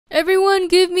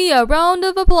Everyone give me a round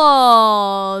of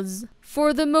applause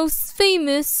for the most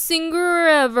famous singer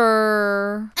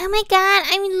ever. Oh my god,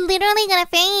 I'm literally gonna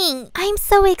faint. I'm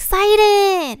so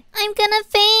excited. I'm gonna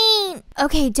faint.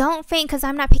 Okay, don't faint because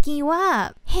I'm not picking you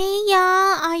up. Hey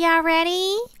y'all, are y'all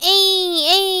ready?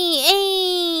 Hey.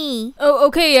 Oh,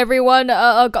 okay everyone,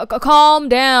 calm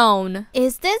down.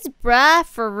 Is this bruh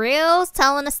for reals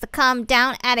telling us to calm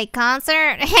down at a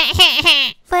concert?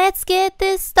 Let's get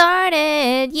this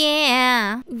started,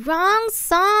 yeah. Wrong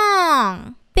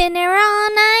song. Been here all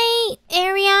night,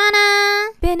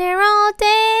 Ariana. Been here all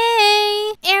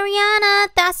day, Ariana.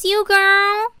 That's you,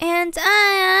 girl. And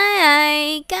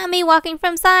I got me walking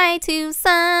from side to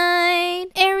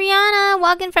side. Ariana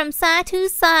walking from side to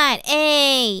side.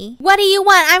 Hey, what do you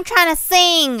want? I'm trying to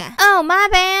sing. Oh, my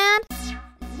bad.